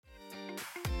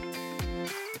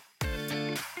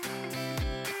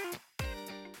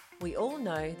We all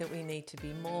know that we need to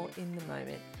be more in the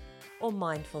moment, or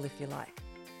mindful if you like,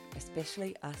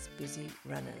 especially us busy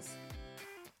runners.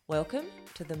 Welcome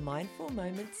to the Mindful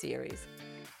Moment series,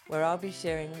 where I'll be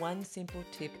sharing one simple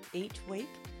tip each week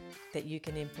that you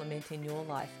can implement in your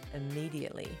life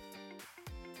immediately.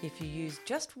 If you use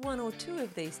just one or two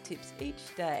of these tips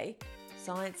each day,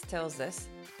 science tells us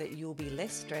that you'll be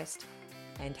less stressed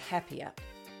and happier.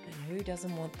 And who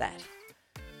doesn't want that?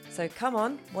 So come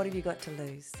on, what have you got to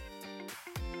lose?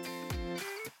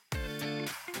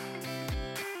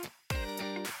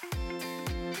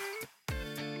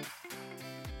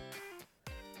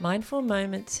 Mindful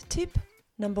Moments tip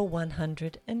number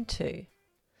 102.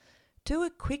 Do a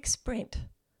quick sprint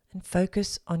and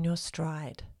focus on your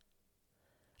stride.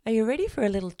 Are you ready for a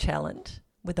little challenge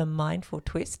with a mindful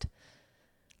twist?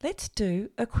 Let's do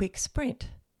a quick sprint.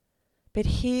 But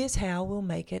here's how we'll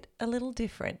make it a little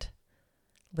different.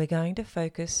 We're going to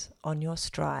focus on your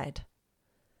stride.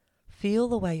 Feel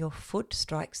the way your foot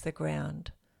strikes the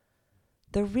ground,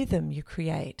 the rhythm you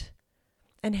create,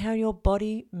 and how your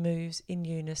body moves in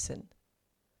unison.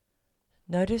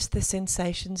 Notice the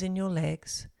sensations in your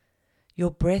legs, your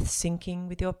breath syncing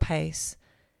with your pace,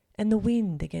 and the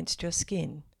wind against your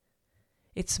skin.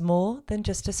 It's more than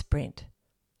just a sprint.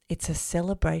 It's a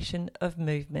celebration of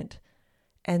movement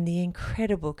and the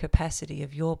incredible capacity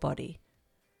of your body.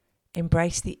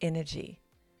 Embrace the energy,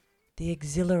 the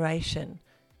exhilaration,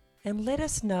 and let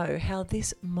us know how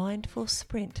this mindful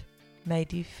sprint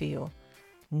made you feel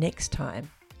next time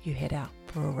you head out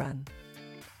for a run.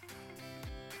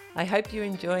 I hope you're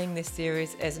enjoying this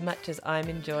series as much as I'm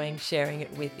enjoying sharing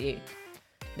it with you.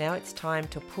 Now it's time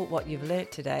to put what you've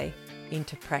learnt today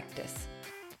into practice,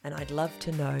 and I'd love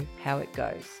to know how it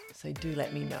goes, so do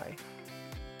let me know.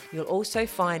 You'll also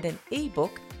find an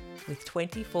ebook with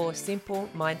 24 simple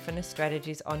mindfulness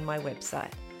strategies on my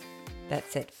website.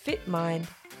 That's at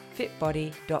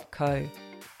fitmindfitbody.co.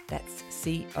 That's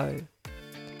C-O.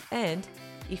 And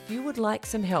if you would like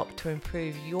some help to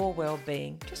improve your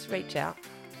well-being, just reach out.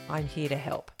 I'm here to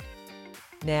help.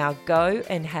 Now go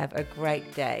and have a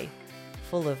great day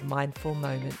full of mindful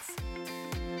moments.